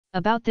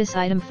About this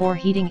item: 4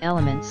 heating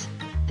elements.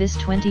 This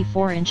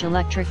 24-inch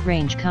electric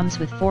range comes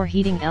with 4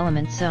 heating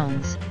element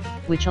zones,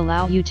 which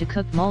allow you to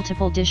cook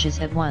multiple dishes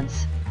at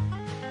once.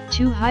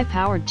 2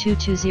 high-powered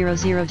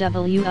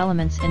 2200W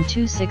elements and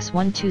 2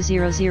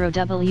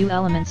 61200W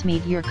elements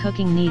meet your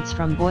cooking needs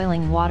from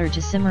boiling water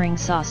to simmering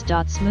sauce.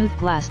 Smooth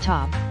glass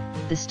top.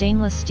 The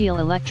stainless steel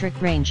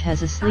electric range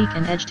has a sleek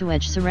and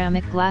edge-to-edge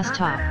ceramic glass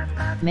top,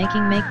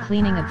 making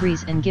cleaning a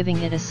breeze and giving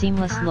it a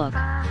seamless look.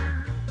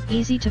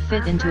 Easy to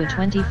fit into a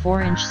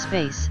 24-inch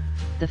space,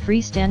 the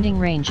freestanding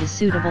range is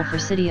suitable for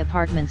city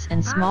apartments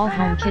and small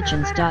home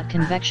kitchens.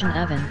 Convection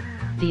oven.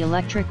 The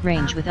electric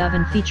range with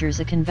oven features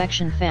a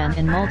convection fan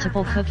and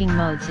multiple cooking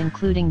modes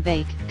including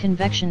bake,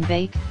 convection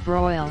bake,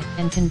 broil,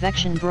 and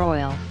convection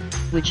broil,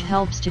 which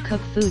helps to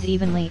cook food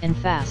evenly and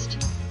fast.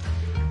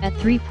 At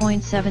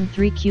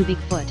 3.73 cubic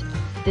foot,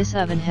 this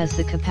oven has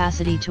the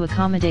capacity to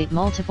accommodate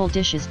multiple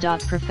dishes.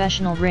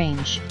 Professional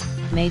range.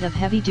 Made of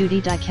heavy-duty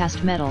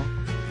die-cast metal,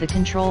 the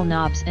control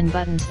knobs and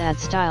buttons add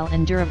style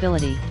and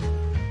durability.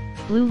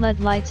 Blue LED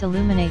lights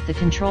illuminate the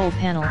control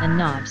panel and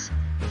knobs,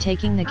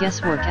 taking the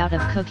guesswork out of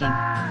cooking.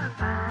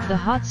 The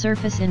hot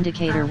surface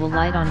indicator will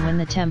light on when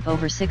the temp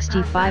over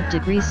 65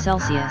 degrees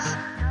Celsius,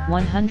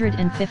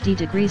 150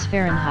 degrees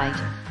Fahrenheit.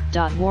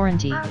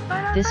 Warranty.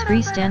 This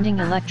freestanding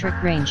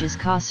electric range is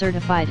CA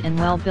certified and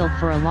well built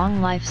for a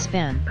long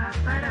lifespan.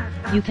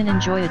 You can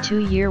enjoy a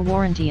 2-year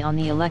warranty on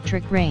the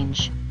electric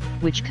range,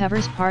 which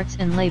covers parts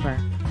and labor.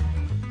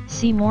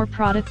 See more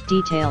product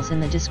details in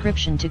the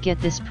description to get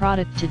this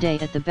product today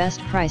at the best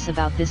price.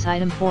 About this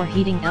item: 4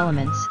 heating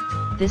elements.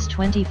 This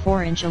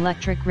 24-inch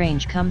electric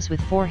range comes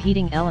with 4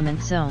 heating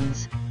element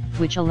zones,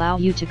 which allow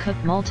you to cook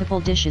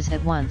multiple dishes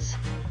at once.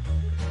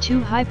 2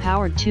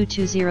 high-powered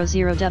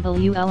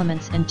 2200W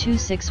elements and 2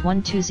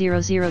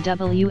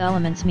 61200W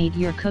elements meet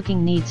your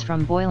cooking needs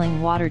from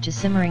boiling water to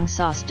simmering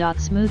sauce.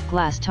 Smooth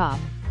glass top.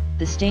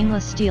 The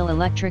stainless steel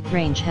electric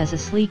range has a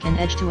sleek and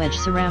edge-to-edge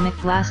ceramic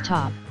glass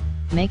top,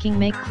 making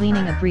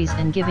cleaning a breeze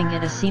and giving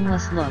it a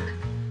seamless look.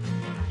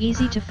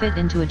 Easy to fit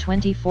into a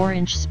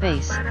 24-inch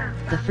space,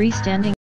 the freestanding